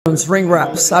Ring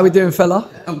wraps. How we doing, fella?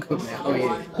 I'm good, mate. How are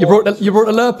you? You brought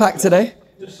the lure pack today.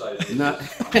 No,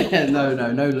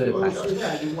 no lure pack.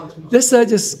 Let's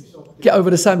just get over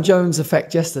the Sam Jones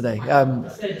effect yesterday.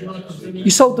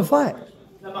 You sold the fight.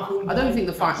 I don't think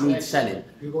the fight needs selling.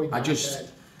 I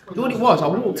what it was, I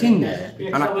walked in there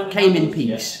and I came in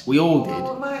peace. We all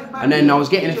did, and then I was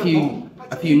getting a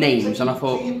few names, and I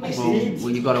thought,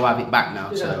 well, you've got to have it back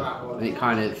now. So and it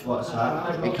kind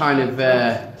of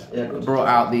brought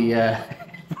out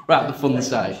the fun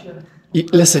side.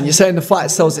 Listen, you're saying the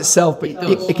fight sells itself, but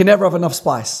it can never have enough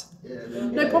spice.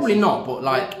 No, probably not. But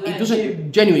like, it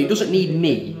doesn't need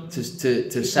me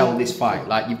to sell this fight.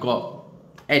 Like, you've got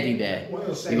Eddie there,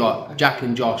 you've got Jack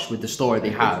and Josh with the story they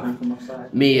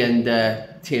have. Me and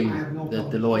Tim,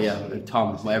 the lawyer,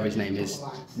 Tom, whatever his name is.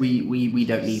 We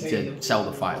don't need to sell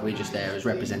the fight. We're just there as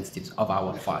representatives of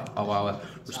our fight, of our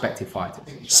respective fighters.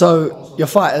 So your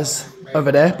fighters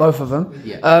over there, both of them.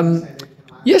 Yeah.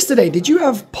 Yesterday, did you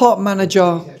have part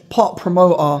manager, part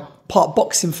promoter, part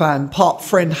boxing fan, part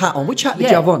friend hat on? Which hat did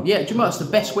you have on? Yeah, do you know that's the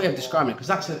best way of describing it? Because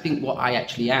that's, I think, what I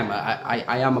actually am.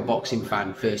 I am a boxing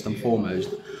fan first and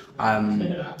foremost.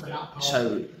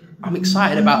 So I'm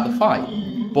excited about the fight,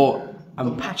 but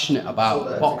I'm passionate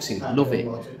about boxing. I love it,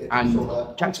 and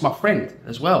Jack's my friend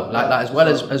as well. Like that, as well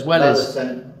as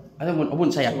I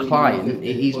wouldn't say a client.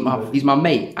 He's my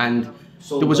mate, and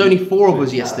there was only 4 of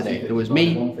us yesterday. There was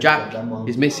me, Jack,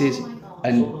 his missus,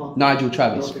 and Nigel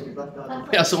Travis.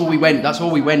 That's all we went. That's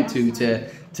all we went to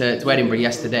Edinburgh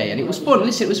yesterday, and it was fun.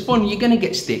 Listen, it was fun. You're gonna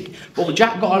get stick, but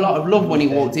Jack got a lot of love when he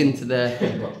walked into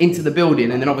the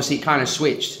building, and then obviously it kind of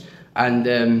switched. And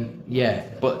yeah,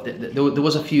 but there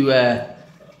was a few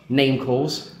name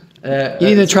calls. You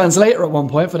needed a translator at one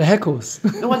point for the heckles.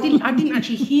 No, I didn't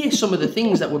actually hear some of the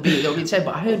things that were being said,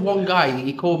 but I heard one guy.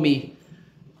 He called me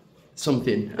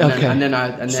something, and then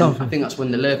I think that's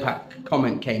when the Lurpak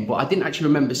comment came. But I didn't actually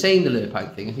remember saying the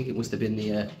Lurpak thing. I think it must have been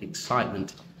the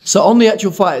excitement. So on the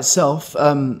actual fight itself,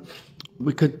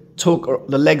 we could talk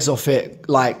the legs off it,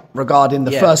 like regarding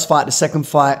the first fight, the second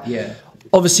fight. Yeah.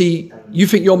 Obviously, you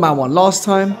think your man won last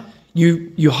time.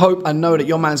 You hope and know that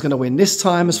your man's going to win this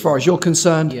time, as far as you're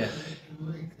concerned. Yeah.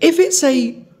 If it's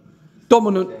a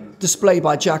dominant display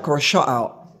by Jack or a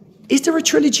shutout, is there a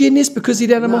trilogy in this because of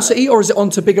the animosity, or is it on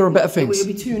to bigger and better things?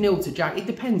 It'll be 2-0 to Jack. It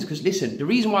depends, because listen, the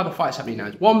reason why the fight's happening now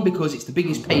is, one, because it's the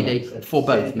biggest payday for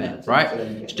both men, right?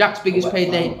 It's Jack's biggest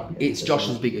payday, it's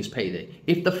Josh's biggest payday.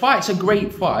 If the fight's a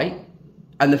great fight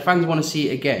and the fans want to see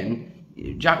it again,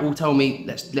 Jack will tell me,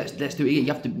 let's do it again. You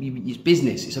have to, it's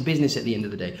business. It's a business at the end of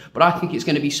the day. But I think it's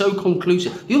going to be so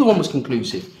conclusive. The other one was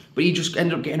conclusive, but he just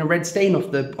ended up getting a red stain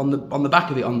off on the back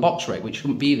of it on BoxRec, which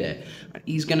shouldn't be there.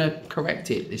 He's going to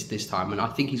correct it this time, and I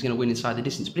think he's going to win inside the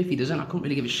distance. But if he doesn't, I couldn't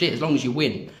really give a shit. As long as you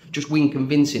win, just win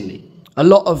convincingly. A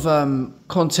lot of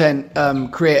content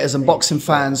creators and boxing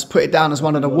fans put it down as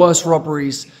one of the worst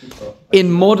robberies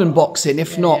in modern boxing,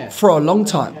 if not for a long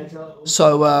time.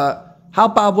 So. How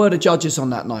bad were the judges on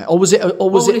that night, or was it?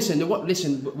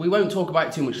 Listen, we won't talk about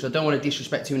it too much because I don't want to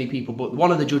disrespect too many people. But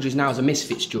one of the judges now is a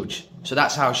misfits judge, so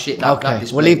that's how shit.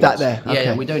 That we'll leave that there. Yeah,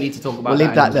 okay. We don't need to talk about. We'll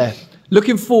leave that there.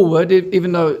 Looking forward,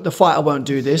 even though the fighter won't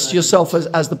do this, yourself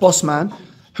as the boss man,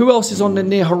 who else is on the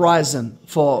near horizon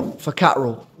for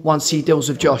Catterall once he deals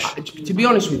with Josh? To be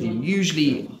honest with you,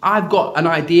 usually I've got an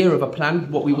idea of a plan,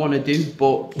 what we want to do,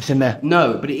 but it's in there.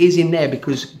 No, but it is in there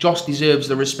because Josh deserves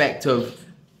the respect of.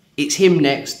 It's him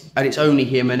next, and it's only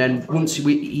him. And then once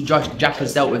Jack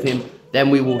has dealt with him, then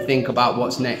we will think about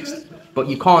what's next. But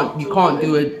you can't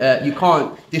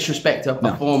disrespect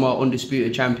a former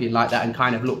undisputed champion like that and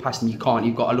kind of look past him. You can't.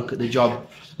 You've got to look at the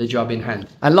job in hand.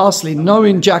 And lastly,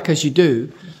 knowing Jack as you do,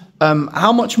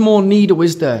 how much more needle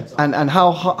is there, and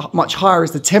how much higher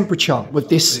is the temperature with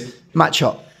this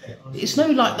matchup? It's no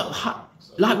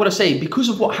like what I say, because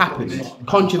of what happened,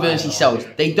 controversy sells.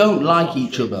 They don't like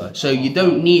each other, so you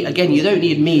don't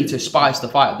need me to spice the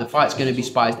fight. The fight's going to be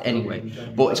spiced anyway,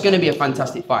 but it's going to be a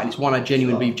fantastic fight, and it's one I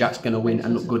genuinely believe Jack's going to win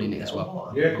and look good in it as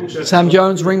well. Sam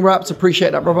Jones, ring wraps,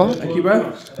 appreciate that, brother. Thank you,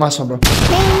 bro. Nice one, bro.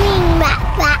 Ring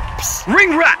wraps.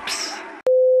 Ring wraps.